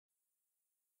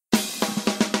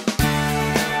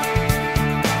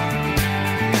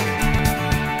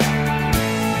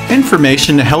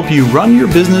Information to help you run your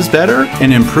business better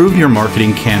and improve your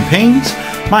marketing campaigns.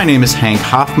 My name is Hank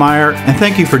Hoffmeyer, and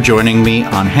thank you for joining me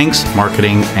on Hank's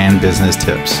Marketing and Business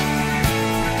Tips.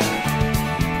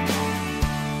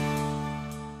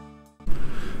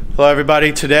 Hello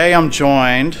everybody, today I'm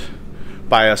joined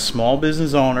by a small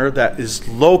business owner that is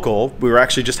local. We were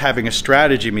actually just having a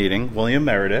strategy meeting, William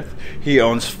Meredith. He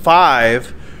owns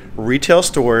 5 retail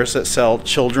stores that sell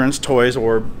children's toys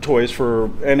or toys for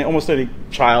almost any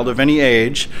child of any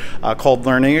age, called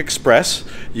Learning Express.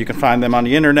 You can find them on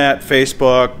the internet,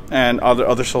 Facebook, and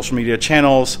other social media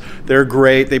channels. They're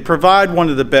great. They provide one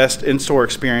of the best in-store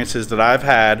experiences that I've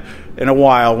had in a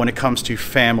while when it comes to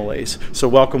families. So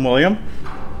welcome, William.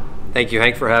 Thank you,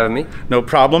 Hank, for having me. No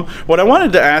problem. What I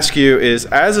wanted to ask you is,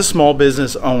 as a small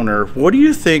business owner, what do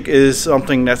you think is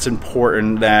something that's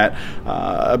important that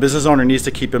a business owner needs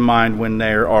to keep in mind when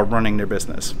they are running their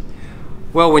business?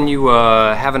 Well, when you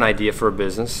have an idea for a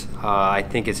business, I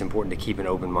think it's important to keep an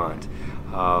open mind.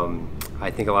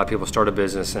 I think a lot of people start a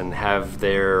business and have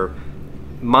their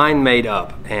mind made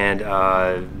up,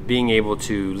 and being able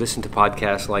to listen to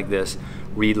podcasts like this,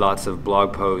 read lots of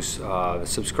blog posts,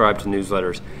 subscribe to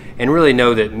newsletters, and really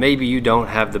know that maybe you don't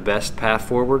have the best path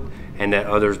forward and that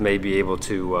others may be able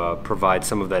to provide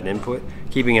some of that input.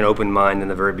 Keeping an open mind in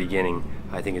the very beginning,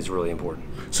 I think, is really important.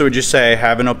 So would you say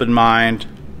have an open mind,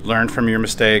 learn from your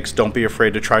mistakes, don't be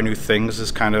afraid to try new things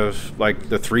is kind of like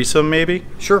the threesome maybe?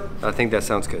 Sure, I think that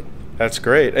sounds good. That's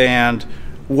great. And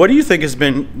what do you think has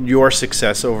been your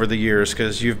success over the years?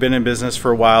 Because you've been in business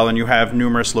for a while and you have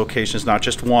numerous locations, not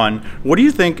just one. What do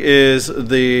you think is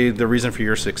the reason for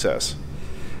your success?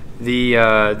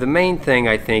 The main thing,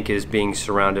 I think, is being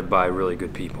surrounded by really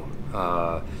good people.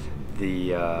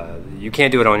 You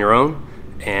can't do it on your own,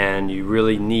 and you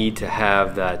really need to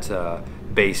have that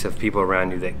base of people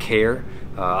around you that care.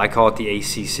 I call it the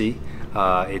A.C.C.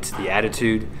 It's the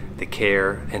attitude, the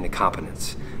care, and the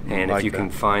competence. And if you can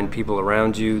find people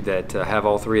around you that have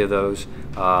all 3 of those,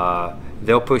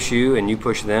 they'll push you and you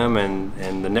push them,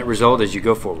 and the net result is you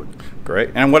go forward.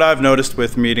 Great. And what I've noticed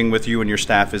with meeting with you and your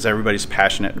staff is everybody's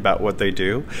passionate about what they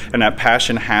do, and that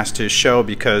passion has to show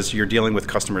because you're dealing with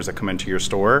customers that come into your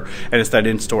store, and it's that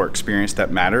in-store experience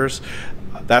that matters.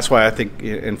 That's why I think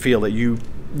and feel that you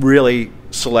really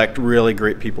select really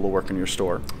great people to work in your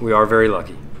store. We are very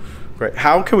lucky. Great.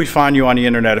 How can we find you on the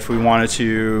internet if we wanted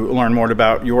to learn more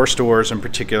about your stores in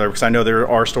particular? Because I know there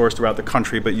are stores throughout the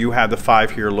country, but you have the 5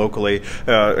 here locally.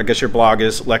 I guess your blog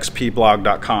is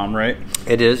lexpblog.com, right?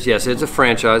 It is, yes. It's a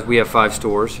franchise. We have 5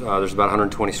 stores. There's about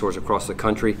 120 stores across the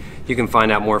country. You can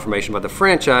find out more information about the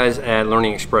franchise at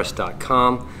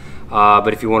learningexpress.com.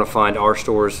 But if you want to find our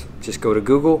stores, just go to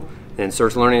Google and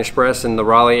search Learning Express in the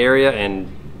Raleigh area,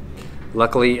 and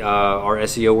luckily, our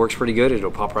SEO works pretty good.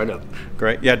 It'll pop right up.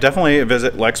 Great. Yeah, definitely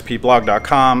visit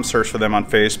lexpblog.com, search for them on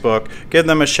Facebook, give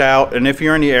them a shout, and if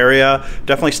you're in the area,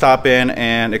 definitely stop in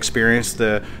and experience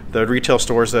the retail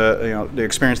stores, the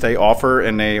experience they offer,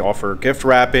 and they offer gift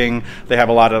wrapping. They have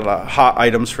a lot of hot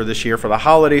items for this year for the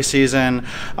holiday season,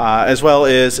 as well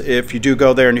as if you do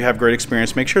go there and you have great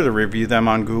experience, make sure to review them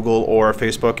on Google or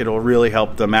Facebook. It'll really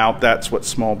help them out. That's what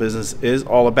small business is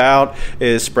all about,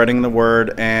 is spreading the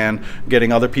word and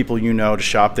getting other people to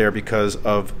shop there because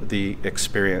of the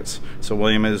experience. So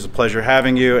William, it is a pleasure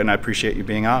having you, and I appreciate you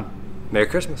being on. Merry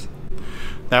Christmas.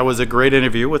 That was a great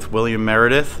interview with William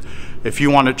Meredith. If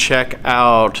you want to check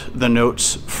out the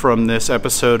notes from this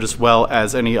episode as well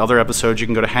as any other episodes, you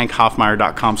can go to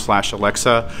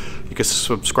hankhoffmeyer.com/Alexa. You can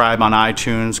subscribe on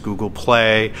iTunes, Google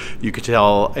Play. You could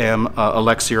tell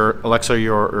Alexa,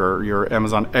 your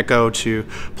Amazon Echo to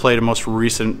play the most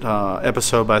recent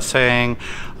episode by saying,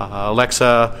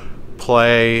 Alexa,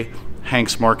 play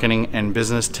Hank's Marketing and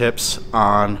Business Tips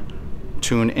on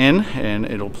TuneIn, and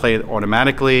it'll play it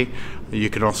automatically. You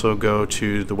can also go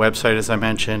to the website, as I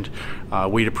mentioned.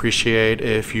 We'd appreciate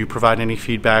if you provide any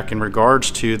feedback in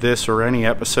regards to this or any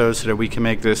episodes so that we can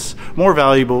make this more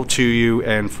valuable to you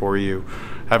and for you.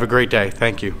 Have a great day.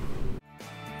 Thank you.